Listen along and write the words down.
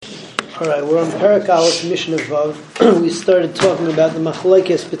All right, we're on Perek Aleph, Mishnah Vav. We started talking about the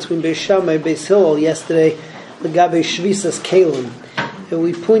machlokes between Beis Shammai and Beis Hillel yesterday, the Gabe Shvisas Kalim. And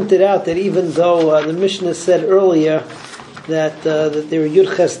we pointed out that even though the Mishnah said earlier that there were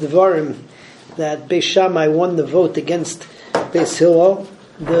Yudches Devarim, that Beis Shammai won the vote against Beis Hillel,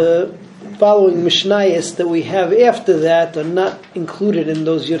 the following Mishnayos that we have after that are not included in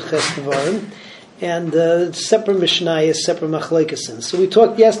those Yudches Devarim. And separate Mishnayos, separate machlokes. So we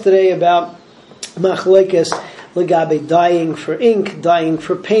talked yesterday about machlokes legabe dyeing for ink, dyeing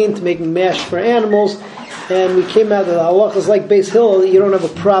for paint, making mash for animals, and we came out that the halachas like Beis Hillel that you don't have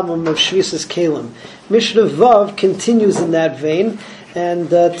a problem of shvisas kalim. Mishnah Vav continues in that vein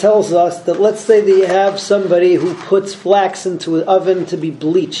and tells us that let's say that you have somebody who puts flax into an oven to be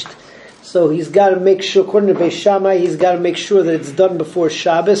bleached. So he's got to make sure, according to Beis Shammai, he's got to make sure that it's done before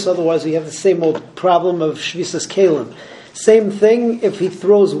Shabbos. Otherwise, we have the same old problem of shvisas kalim. Same thing if he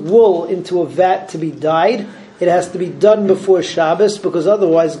throws wool into a vat to be dyed. It has to be done before Shabbos because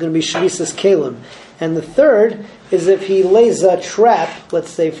otherwise it's going to be shvisas kalim. And the third is if he lays a trap,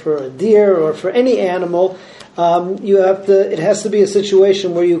 let's say for a deer or for any animal. It has to be a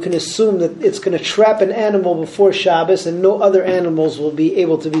situation where you can assume that it's going to trap an animal before Shabbos and no other animals will be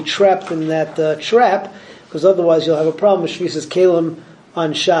able to be trapped in that trap, because otherwise you'll have a problem with shvisas kalim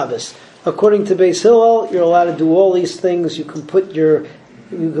on Shabbos. According to Beis Hillel, you're allowed to do all these things. You can put your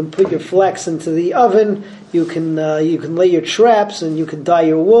flax into the oven. You can lay your traps and you can dye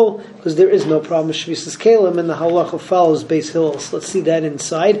your wool because there is no problem with shvisas kalim, and the halacha follows Beis Hillel. So let's see that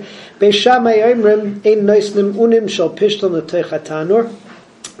inside. Beis Shammai Oimrim ein noisnim unim shel pishton l'toich hatanur.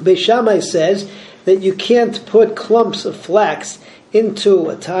 Beis Shammai says that you can't put clumps of flax into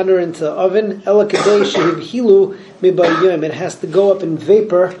a tanur, into the oven. Ela kadei shehivhilu mibayom. It has to go up in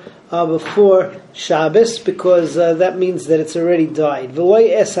vapor before Shabbos, because that means that it's already dyed.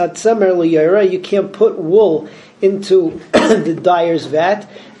 You can't put wool into the dyer's vat.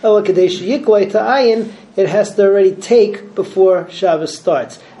 It has to already take before Shabbos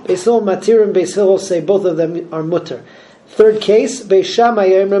starts. Beis Hillel Matir and Beis Hillel say both of them are mutter. Third case, Beis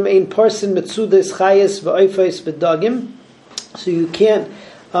Shammai Yomrim ein parsin metzudes chayes v'oifes v'dagim. So you can't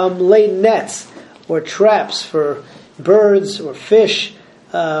lay nets or traps for birds or fish,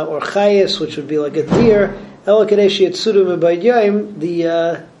 or chayes, which would be like a deer. The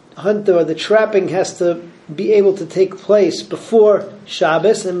hunter or the trapping has to be able to take place before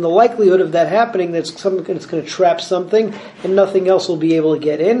Shabbos, and the likelihood of that happening, that it's going to trap something, and nothing else will be able to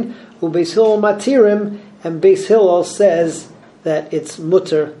get in. Beis Hillel matirim, and Beis Hillel says that it's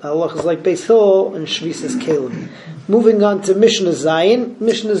mutter. Allah is like Beis Hillel and shvisas kalim. Moving on to Mishnah Zayin.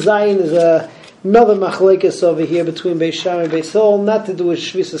 Mishnah Zayin is another machlokes over here between Beis Shammai and Beis Hillel, not to do with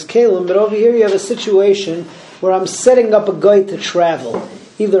shvisas kalim, but over here you have a situation where I'm setting up a guy to travel.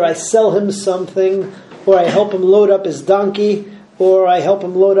 Either I sell him something, or I help him load up his donkey, or I help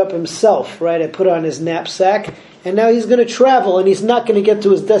him load up himself, right? I put on his knapsack, and now he's going to travel, and he's not going to get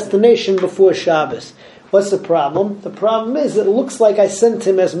to his destination before Shabbos. What's the problem? The problem is it looks like I sent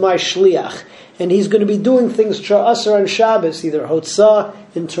him as my shliach, and he's going to be doing things tra'asar on Shabbos, either hotzah,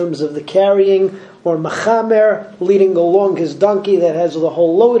 in terms of the carrying, or machamer, leading along his donkey that has the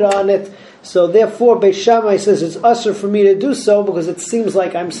whole load on it. So therefore, Beis Shammai says it's usher for me to do so because it seems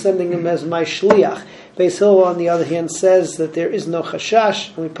like I'm sending him as my shliach. Beis Hillel, on the other hand, says that there is no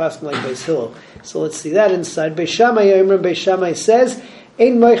chashash, and we pass him like Beis Hillel. So let's see that inside. Beis Shammai says,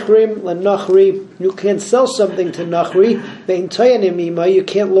 Ein meichrim lenachri. You can't sell something to nachri. Ve'in toyanim ima. You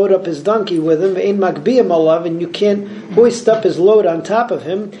can't load up his donkey with him. Ve'in magbiyam alav. And you can't hoist up his load on top of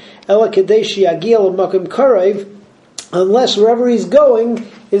him. Ela kadeshi agiel l'makim karev. Unless wherever he's going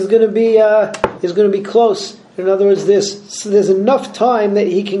is going to be close. In other words, there's enough time that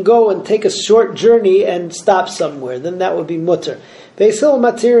he can go and take a short journey and stop somewhere. Then that would be mutter. Beis Hillel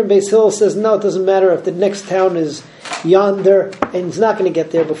Matir, and Beis Hillel says no, it doesn't matter if the next town is yonder and he's not going to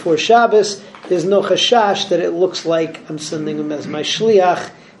get there before Shabbos. There's no chashash that it looks like I'm sending him as my shliach.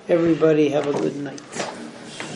 Everybody have a good night.